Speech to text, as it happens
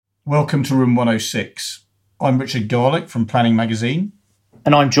Welcome to Room 106. I'm Richard Garlick from Planning Magazine.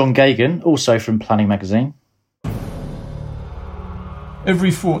 And I'm John Gagan, also from Planning Magazine.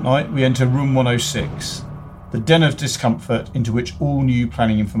 Every fortnight we enter Room 106, the den of discomfort into which all new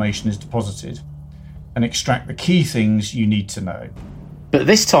planning information is deposited, and extract the key things you need to know. But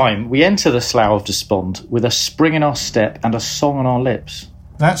this time we enter the Slough of Despond with a spring in our step and a song on our lips.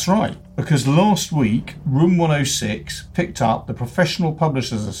 That's right, because last week Room 106 picked up the Professional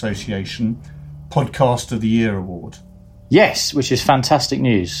Publishers Association Podcast of the Year award. Yes, which is fantastic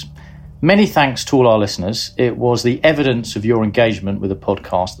news. Many thanks to all our listeners. It was the evidence of your engagement with the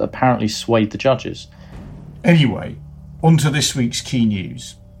podcast that apparently swayed the judges. Anyway, on to this week's key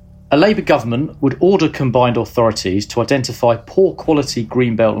news. A Labour government would order combined authorities to identify poor quality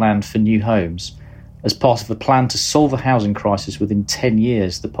greenbelt land for new homes as part of a plan to solve a housing crisis within 10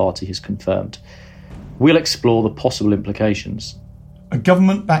 years, the party has confirmed. We'll explore the possible implications. A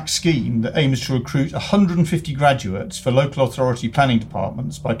government-backed scheme that aims to recruit 150 graduates for local authority planning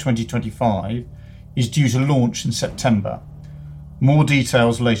departments by 2025 is due to launch in September. More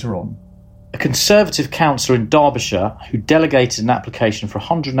details later on. A Conservative councillor in Derbyshire who delegated an application for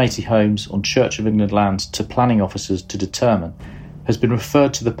 180 homes on Church of England land to planning officers to determine has been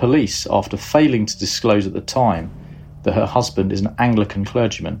referred to the police after failing to disclose at the time that her husband is an Anglican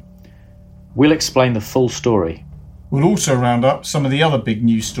clergyman. We'll explain the full story. We'll also round up some of the other big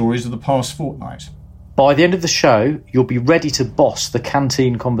news stories of the past fortnight. By the end of the show, you'll be ready to boss the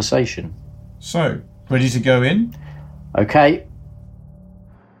canteen conversation. So, ready to go in? OK.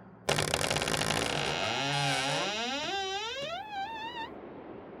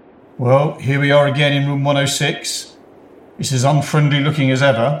 Well, here we are again in Room 106. It's as unfriendly looking as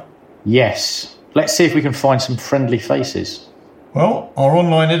ever. Yes. Let's see if we can find some friendly faces. Well, our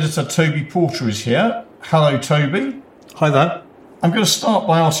online editor Toby Porter is here. Hello, Toby. Hi there. I'm going to start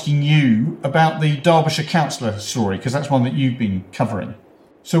by asking you about the Derbyshire councillor story, because that's one that you've been covering.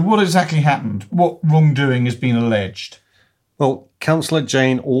 So what exactly happened? What wrongdoing has been alleged? Well, Councillor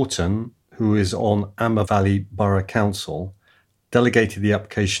Jane Orton, who is on Amber Valley Borough Council, delegated the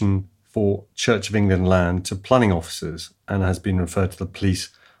application for Church of England land to planning officers and has been referred to the police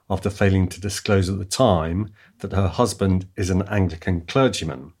after failing to disclose at the time that her husband is an Anglican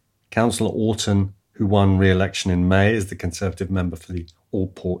clergyman. Councillor Orton, who won re-election in May as the Conservative member for the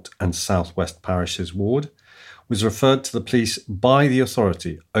Allport and South West parishes ward, was referred to the police by the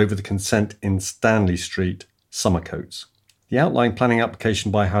authority over the consent in Stanley Street, Somercotes. The outline planning application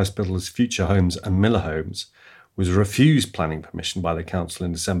by house builders Future Homes and Miller Homes was refused planning permission by the council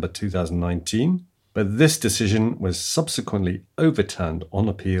in December 2019, but this decision was subsequently overturned on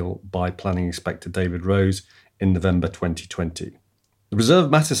appeal by Planning Inspector David Rose in November 2020. The Reserve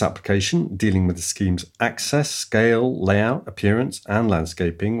Matters application, dealing with the scheme's access, scale, layout, appearance and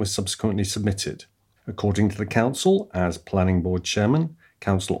landscaping, was subsequently submitted. According to the council, as Planning Board Chairman,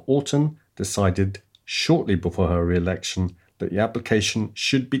 Councillor Orton decided shortly before her re-election that the application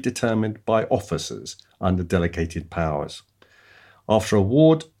should be determined by officers under delegated powers. After a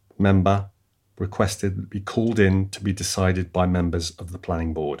ward member requested that it be called in to be decided by members of the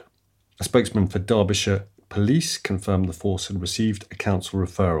planning board. A spokesman for Derbyshire Police confirmed the force had received a council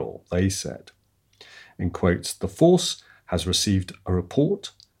referral. They said, in quotes, "The force has received a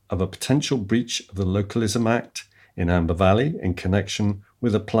report of a potential breach of the Localism Act in Amber Valley in connection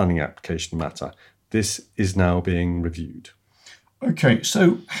with a planning application matter. This is now being reviewed." OK,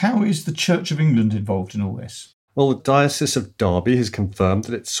 so how is the Church of England involved in all this? Well, the Diocese of Derby has confirmed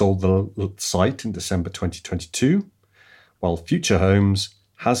that it sold the site in December 2022, while Future Homes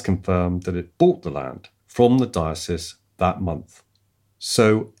has confirmed that it bought the land from the diocese that month.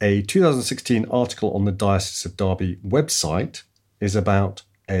 So a 2016 article on the Diocese of Derby website is about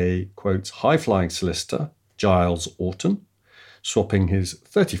a, quote, high-flying solicitor, Giles Orton, swapping his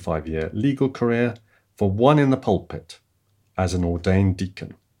 35-year legal career for one in the pulpit as an ordained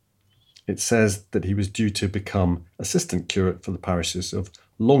deacon. It says that he was due to become assistant curate for the parishes of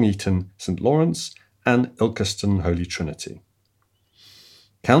Long Eaton St Lawrence and Ilkeston Holy Trinity.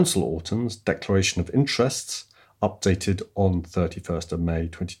 Councillor Orton's declaration of interests, updated on 31st of May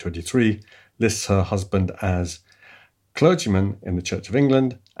 2023, lists her husband as clergyman in the Church of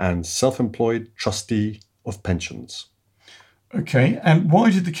England and self-employed trustee of pensions. OK, and why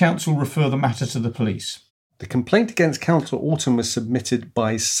did the council refer the matter to the police? The complaint against Councillor Orton was submitted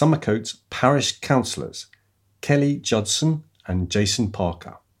by Somercotes parish councillors, Kelly Judson and Jason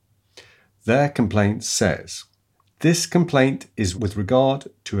Parker. Their complaint says, "This complaint is with regard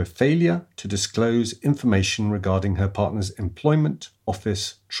to a failure to disclose information regarding her partner's employment,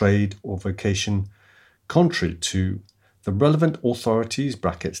 office, trade or vocation, contrary to The relevant authorities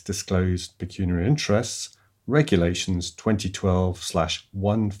 (disclosed pecuniary interests) Regulations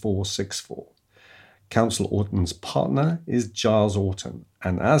 2012/1464. Councillor Orton's partner is Giles Orton,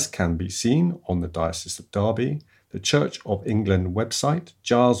 and as can be seen on the Diocese of Derby, the Church of England website,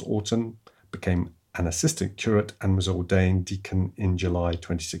 Giles Orton became an assistant curate and was ordained deacon in July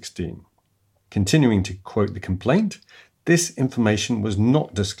 2016. Continuing to quote the complaint, this information was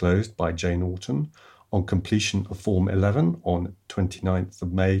not disclosed by Jane Orton on completion of Form 11 on 29th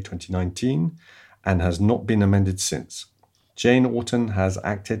of May 2019 and has not been amended since. Jane Orton has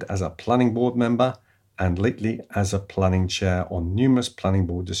acted as a planning board member and lately as a planning chair on numerous planning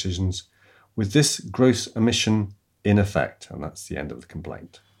board decisions, with this gross omission in effect. And that's the end of the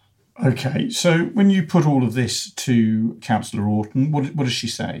complaint. Okay, so when you put all of this to Councillor Orton, what does she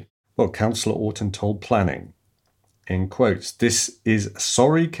say? Well, Councillor Orton told Planning, in quotes, "This is a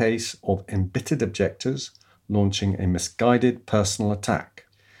sorry case of embittered objectors launching a misguided personal attack."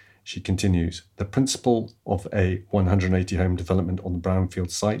 She continues, "The principle of a 180-home development on the brownfield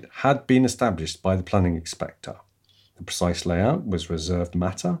site had been established by the planning inspector. The precise layout was reserved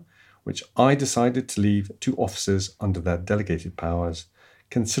matter, which I decided to leave to officers under their delegated powers,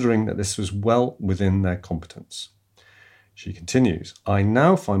 considering that this was well within their competence." She continues, "I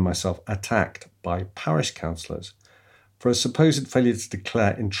now find myself attacked by parish councillors for a supposed failure to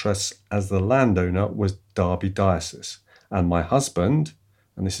declare interests as the landowner was Derby Diocese, and my husband,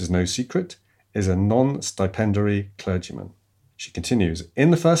 and this is no secret, is a non-stipendiary clergyman." She continues,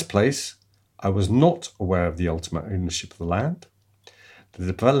 "In the first place, I was not aware of the ultimate ownership of the land. The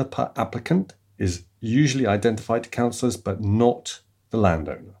developer applicant is usually identified to councillors, but not the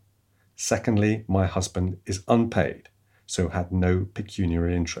landowner. Secondly, my husband is unpaid, so had no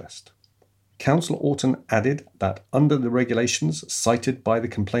pecuniary interest." Councillor Orton added that under the regulations cited by the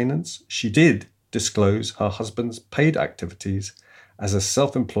complainants, she did disclose her husband's paid activities as a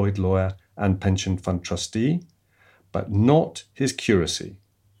self-employed lawyer and pension fund trustee, but not his curacy,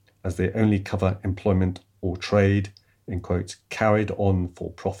 as they only cover employment or trade, in quotes, carried on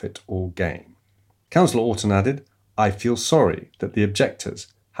for profit or gain. Councillor Orton added, "I feel sorry that the objectors,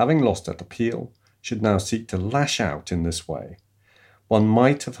 having lost at appeal, should now seek to lash out in this way. One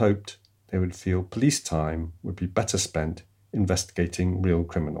might have hoped they would feel police time would be better spent investigating real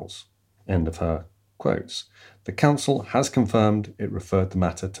criminals." End of her quotes. The council has confirmed it referred the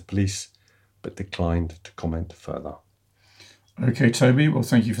matter to police, but declined to comment further. Okay, Toby, well,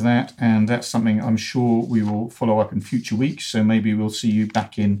 thank you for that. And that's something I'm sure we will follow up in future weeks. So maybe we'll see you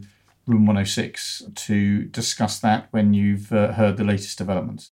back in room 106 to discuss that when you've heard the latest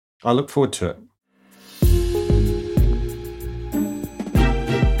developments. I look forward to it.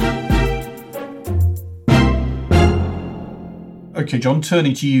 Okay, John,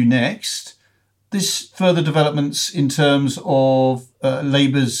 turning to you next. This further developments in terms of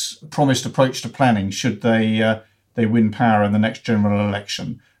Labour's promised approach to planning should they win power in the next general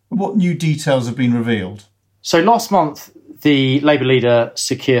election. What new details have been revealed? So last month, the Labour leader,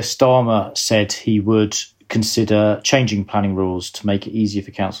 Sir Keir Starmer, said he would consider changing planning rules to make it easier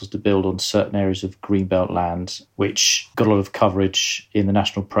for councils to build on certain areas of greenbelt land, which got a lot of coverage in the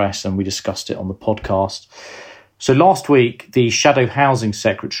national press, and we discussed it on the podcast. So last week, the Shadow Housing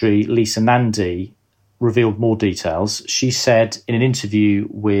Secretary, Lisa Nandy, revealed more details. She said in an interview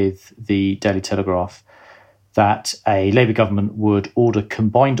with the Daily Telegraph that a Labour government would order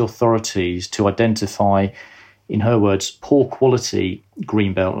combined authorities to identify, in her words, poor quality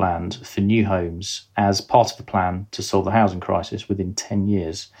greenbelt land for new homes as part of the plan to solve the housing crisis within 10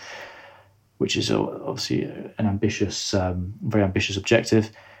 years, which is obviously an ambitious, very ambitious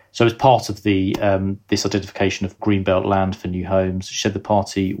objective. So as part of the this identification of greenbelt land for new homes, she said the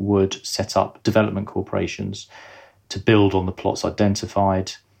party would set up development corporations to build on the plots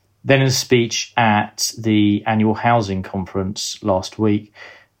identified. Then in a speech at the annual housing conference last week,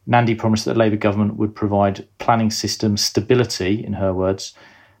 Nandy promised that the Labour government would provide planning system stability, in her words,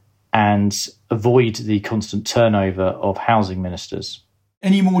 and avoid the constant turnover of housing ministers.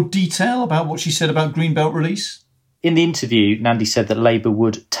 Any more detail about what she said about greenbelt release? In the interview, Nandy said that Labour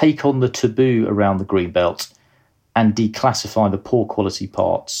would take on the taboo around the greenbelt and declassify the poor quality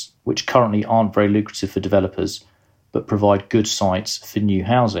parts, which currently aren't very lucrative for developers, but provide good sites for new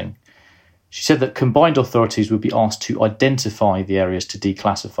housing. She said that combined authorities would be asked to identify the areas to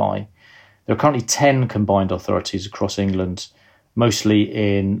declassify. There are currently 10 combined authorities across England, mostly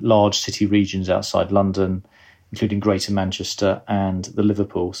in large city regions outside London, including Greater Manchester and the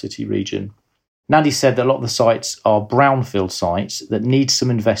Liverpool city region. Nandy said that a lot of the sites are brownfield sites that need some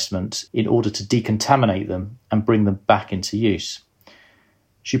investment in order to decontaminate them and bring them back into use.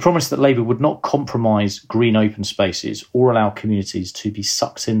 She promised that Labour would not compromise green open spaces or allow communities to be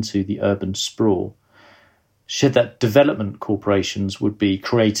sucked into the urban sprawl. She said that development corporations would be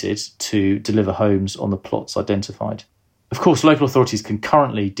created to deliver homes on the plots identified. Of course, local authorities can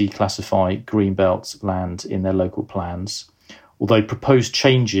currently declassify greenbelt land in their local plans, although proposed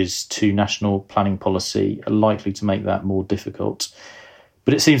changes to national planning policy are likely to make that more difficult.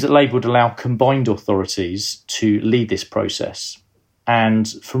 But it seems that Labour would allow combined authorities to lead this process. And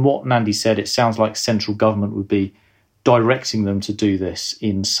from what Nandi said, it sounds like central government would be directing them to do this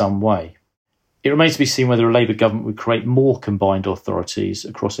in some way. It remains to be seen whether a Labour government would create more combined authorities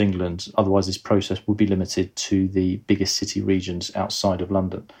across England. Otherwise, this process would be limited to the biggest city regions outside of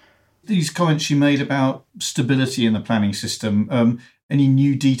London. These comments you made about stability in the planning system, any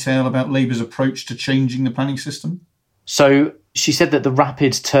new detail about Labour's approach to changing the planning system? So she said that the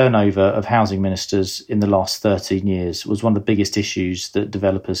rapid turnover of housing ministers in the last 13 years was one of the biggest issues that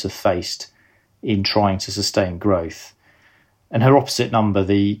developers have faced in trying to sustain growth. And her opposite number,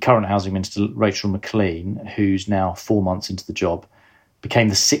 the current housing minister, Rachel Maclean, who's now 4 months into the job, became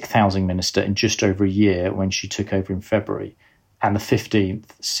the 6th housing minister in just over a year when she took over in February, and the 15th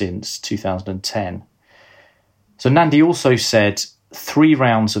since 2010. So Nandi also said 3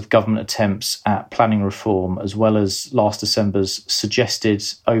 rounds of government attempts at planning reform, as well as last December's suggested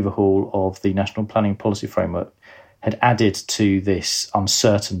overhaul of the National Planning Policy Framework, had added to this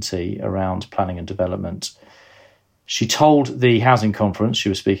uncertainty around planning and development. She told the housing conference she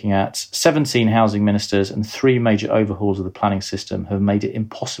was speaking at, 17 housing ministers and 3 major overhauls of the planning system have made it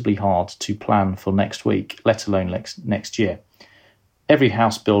impossibly hard to plan for next week, let alone next year. Every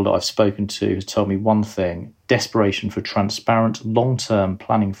house builder I've spoken to has told me one thing: desperation for transparent, long-term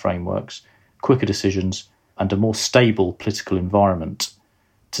planning frameworks, quicker decisions, and a more stable political environment.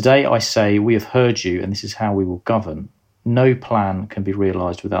 Today I say we have heard you and this is how we will govern. No plan can be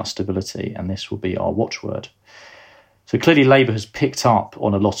realised without stability, and this will be our watchword. So clearly Labour has picked up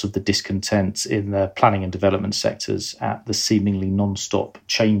on a lot of the discontent in the planning and development sectors at the seemingly non-stop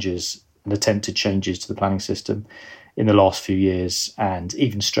changes and attempted changes to the planning system in the last few years, and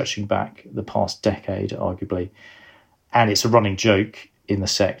even stretching back the past decade, arguably. And it's a running joke in the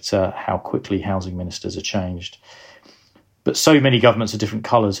sector how quickly housing ministers are changed. But so many governments of different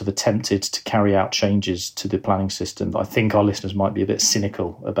colours have attempted to carry out changes to the planning system that I think our listeners might be a bit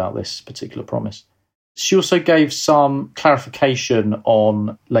cynical about this particular promise. She also gave some clarification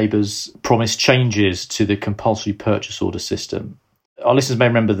on Labour's promised changes to the compulsory purchase order system. Our listeners may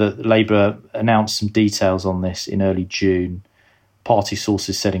remember that Labour announced some details on this in early June. Party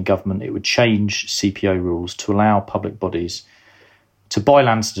sources said in government it would change CPO rules to allow public bodies to buy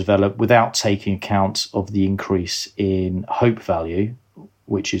land to develop without taking account of the increase in hope value,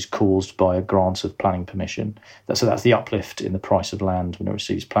 which is caused by a grant of planning permission. So that's the uplift in the price of land when it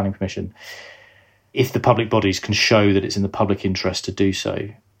receives planning permission, if the public bodies can show that it's in the public interest to do so.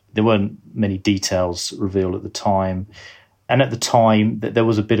 There weren't many details revealed at the time. And at the time, there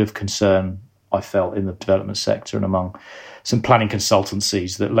was a bit of concern, I felt, in the development sector and among some planning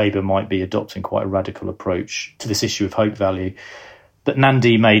consultancies that Labour might be adopting quite a radical approach to this issue of hope value. But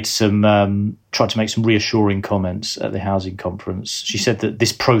Nandi tried to make some reassuring comments at the housing conference. She said that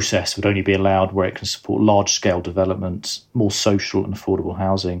this process would only be allowed where it can support large-scale development, more social and affordable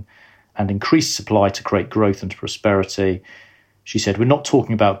housing, and increased supply to create growth and prosperity. She said, we're not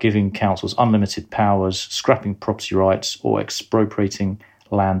talking about giving councils unlimited powers, scrapping property rights, or expropriating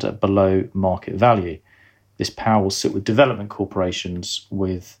land at below market value. This power will sit with development corporations,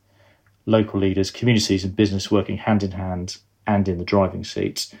 with local leaders, communities and business working hand in hand and in the driving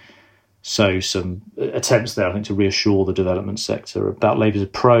seats. So some attempts there, I think, to reassure the development sector about Labour's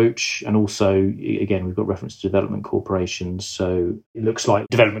approach. And also, again, we've got reference to development corporations. So it looks like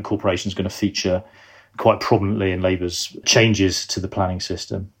development corporations are going to feature quite prominently in Labour's changes to the planning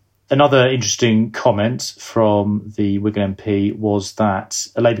system. Another interesting comment from the Wigan MP was that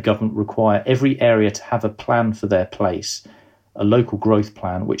a Labour government require every area to have a plan for their place, a local growth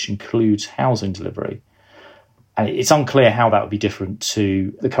plan, which includes housing delivery. And it's unclear how that would be different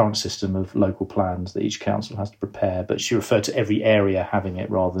to the current system of local plans that each council has to prepare. But she referred to every area having it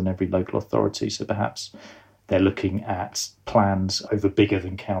rather than every local authority. So perhaps they're looking at plans over bigger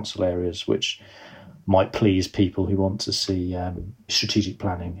than council areas, which might please people who want to see strategic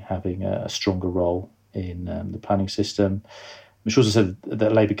planning having a stronger role in the planning system. She also said that the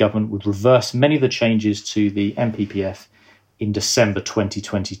Labour government would reverse many of the changes to the NPPF in December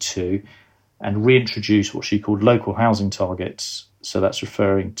 2022 and reintroduce what she called local housing targets. So that's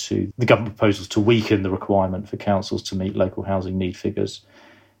referring to the government proposals to weaken the requirement for councils to meet local housing need figures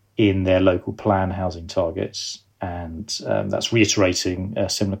in their local plan housing targets. And that's reiterating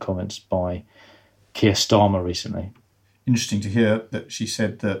similar comments by Keir Starmer recently. Interesting to hear that she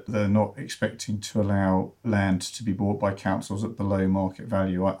said that they're not expecting to allow land to be bought by councils at below market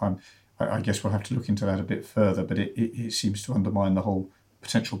value. I guess we'll have to look into that a bit further, but it seems to undermine the whole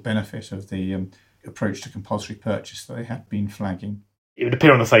potential benefit of the approach to compulsory purchase that they have been flagging. It would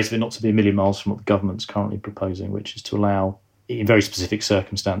appear on the face of it not to be a million miles from what the government's currently proposing, which is to allow, in very specific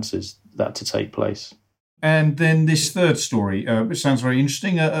circumstances, that to take place. And then this third story, which sounds very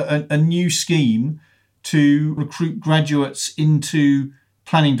interesting, a new scheme to recruit graduates into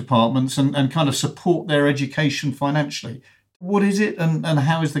planning departments and kind of support their education financially. What is it and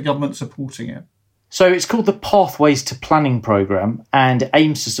how is the government supporting it? So it's called the Pathways to Planning programme and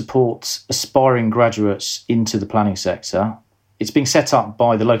aims to support aspiring graduates into the planning sector. It's being set up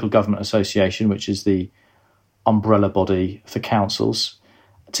by the Local Government Association, which is the umbrella body for councils,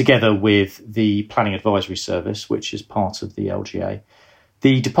 together with the Planning Advisory Service, which is part of the LGA.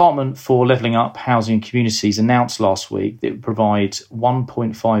 The Department for Levelling Up Housing and Communities announced last week that it would provide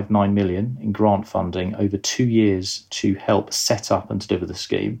 £1.59 million in grant funding over 2 years to help set up and deliver the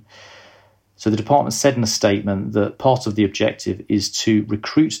scheme. So the department said in a statement that part of the objective is to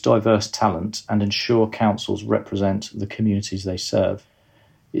recruit diverse talent and ensure councils represent the communities they serve.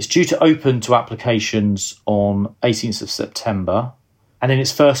 It's due to open to applications on 18th of September. And in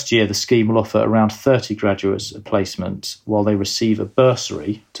its first year, the scheme will offer around 30 graduates a placement while they receive a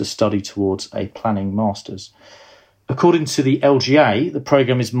bursary to study towards a planning master's. According to the LGA, the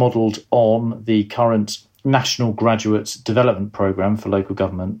programme is modelled on the current National Graduate Development Programme for local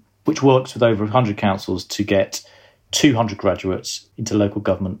government, which works with over 100 councils to get 200 graduates into local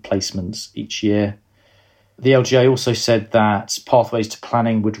government placements each year. The LGA also said that Pathways to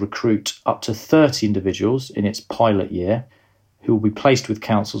Planning would recruit up to 30 individuals in its pilot year, who will be placed with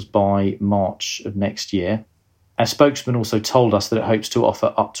councils by March of next year. Our spokesman also told us that it hopes to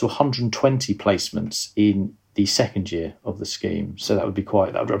offer up to 120 placements in the second year of the scheme. So that would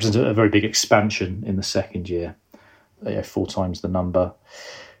represent a very big expansion in the second year, 4 times the number.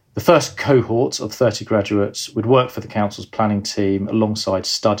 The first cohort of 30 graduates would work for the council's planning team alongside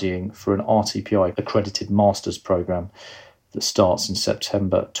studying for an RTPI accredited master's programme that starts in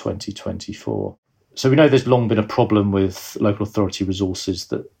September 2024. So we know there's long been a problem with local authority resources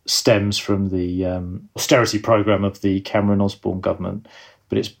that stems from the austerity programme of the Cameron-Osborne government,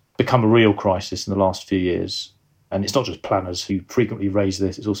 but it's become a real crisis in the last few years. And it's not just planners who frequently raise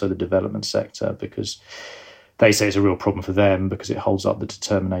this, it's also the development sector, because they say it's a real problem for them because it holds up the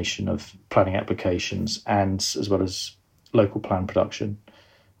determination of planning applications and as well as local plan production.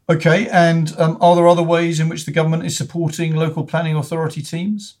 OK, and are there other ways in which the government is supporting local planning authority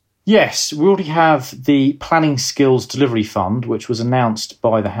teams? Yes, we already have the Planning Skills Delivery Fund, which was announced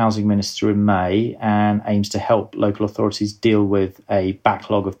by the Housing Minister in May and aims to help local authorities deal with a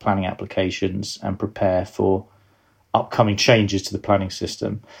backlog of planning applications and prepare for upcoming changes to the planning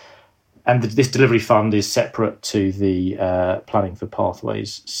system. And this delivery fund is separate to the Planning for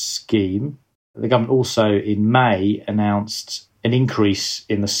Pathways scheme. The government also in May announced an increase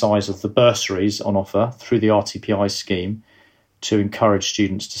in the size of the bursaries on offer through the RTPI scheme to encourage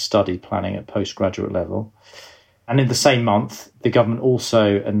students to study planning at postgraduate level. And in the same month, the government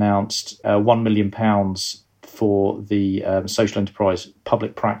also announced £1 million for the social enterprise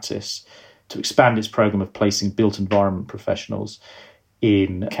public practice to expand its programme of placing built environment professionals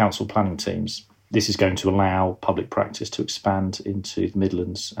in council planning teams. This is going to allow public practice to expand into the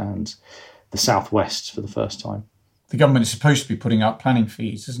Midlands and the South West for the first time. The government is supposed to be putting up planning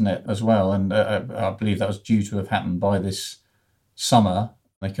fees, isn't it, as well? And I believe that was due to have happened by this summer.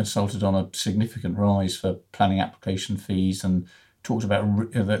 They consulted on a significant rise for planning application fees and talked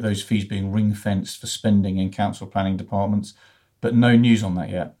about those fees being ring-fenced for spending in council planning departments, but no news on that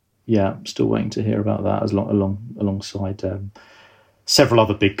yet. Yeah, I'm still waiting to hear about that alongside several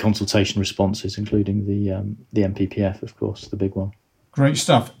other big consultation responses, including the MPPF, of course, the big one. Great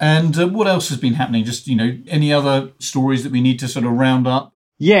stuff. And what else has been happening? Just, any other stories that we need to sort of round up?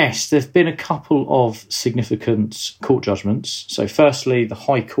 Yes, there have been a couple of significant court judgments. So firstly, the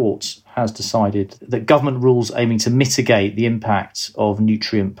High Court has decided that government rules aiming to mitigate the impact of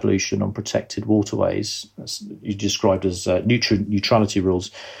nutrient pollution on protected waterways, that's you described as nutrient neutrality rules,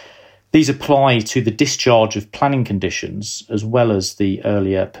 these apply to the discharge of planning conditions as well as the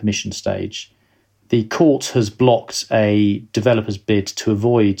earlier permission stage. The court has blocked a developer's bid to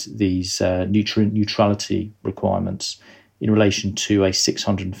avoid these nutrient neutrality requirements in relation to a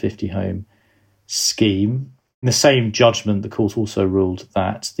 650-home scheme. In the same judgment, the court also ruled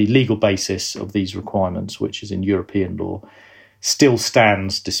that the legal basis of these requirements, which is in European law, still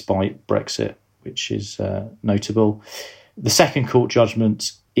stands despite Brexit. which is notable. The second court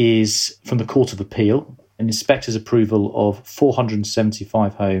judgment is from the Court of Appeal. An inspector's approval of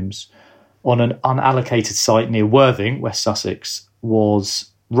 475 homes on an unallocated site near Worthing, West Sussex,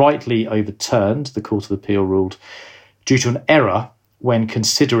 was rightly overturned, the Court of Appeal ruled, due to an error when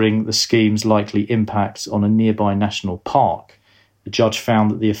considering the scheme's likely impact on a nearby national park. The judge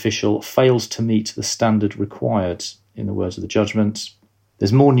found that the official failed to meet the standard required, in the words of the judgment.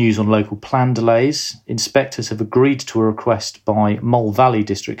 There's more news on local plan delays. Inspectors have agreed to a request by Mole Valley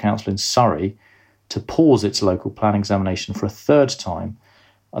District Council in Surrey to pause its local plan examination for a third time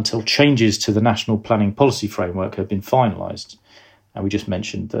until changes to the National Planning Policy Framework have been finalised. And we just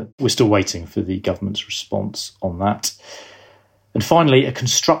mentioned that we're still waiting for the government's response on that. And finally, a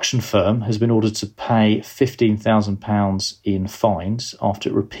construction firm has been ordered to pay £15,000 in fines after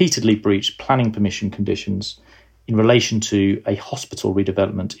it repeatedly breached planning permission conditions in relation to a hospital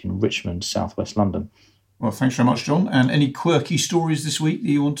redevelopment in Richmond, southwest London. Well, thanks very much, John. And any quirky stories this week that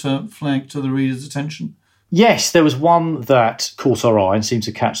you want to flag to the reader's attention? Yes, there was one that caught our eye and seemed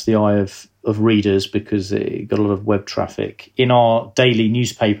to catch the eye of readers because it got a lot of web traffic. In our daily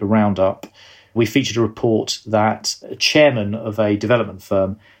newspaper roundup, we featured a report that a chairman of a development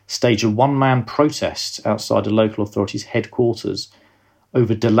firm staged a one-man protest outside a local authority's headquarters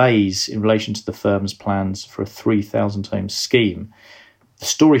over delays in relation to the firm's plans for a 3,000-home scheme. The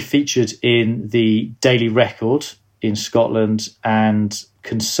story featured in the Daily Record in Scotland and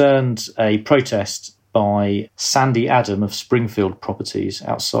concerned a protest by Sandy Adam of Springfield Properties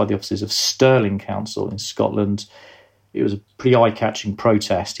outside the offices of Stirling Council in Scotland. It was a pretty eye-catching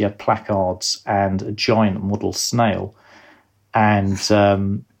protest. He had placards and a giant model snail. And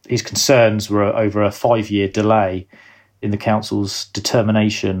his concerns were over a 5-year delay in the council's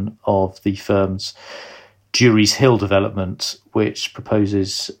determination of the firm's Jury's Hill development, which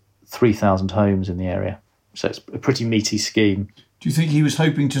proposes 3,000 homes in the area. So it's a pretty meaty scheme. Do you think he was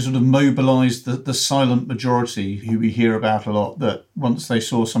hoping to sort of mobilise the silent majority who we hear about a lot, that once they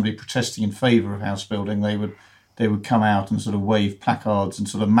saw somebody protesting in favour of house building, they would come out and sort of wave placards and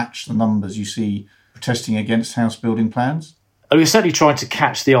sort of match the numbers you see protesting against house building plans? He was certainly trying to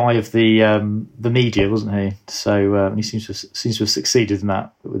catch the eye of the media, wasn't he? So he seems to have succeeded in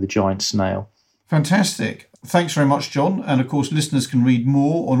that with the giant snail. Fantastic. Thanks very much, John. And of course, listeners can read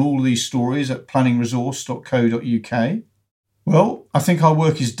more on all of these stories at planningresource.co.uk. Well, I think our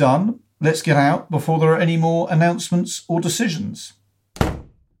work is done. Let's get out before there are any more announcements or decisions.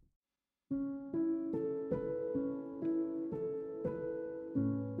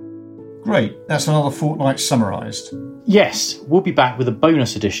 Great, that's another fortnight summarised. Yes, we'll be back with a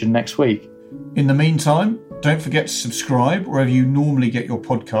bonus edition next week. In the meantime, don't forget to subscribe wherever you normally get your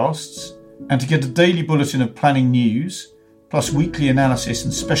podcasts, and to get a daily bulletin of planning news, plus weekly analysis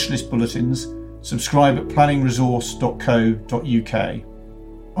and specialist bulletins, subscribe at planningresource.co.uk.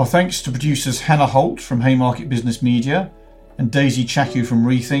 Our thanks to producers Hannah Holt from Haymarket Business Media and Daisy Chaku from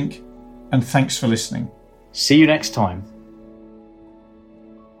Rethink, and thanks for listening. See you next time.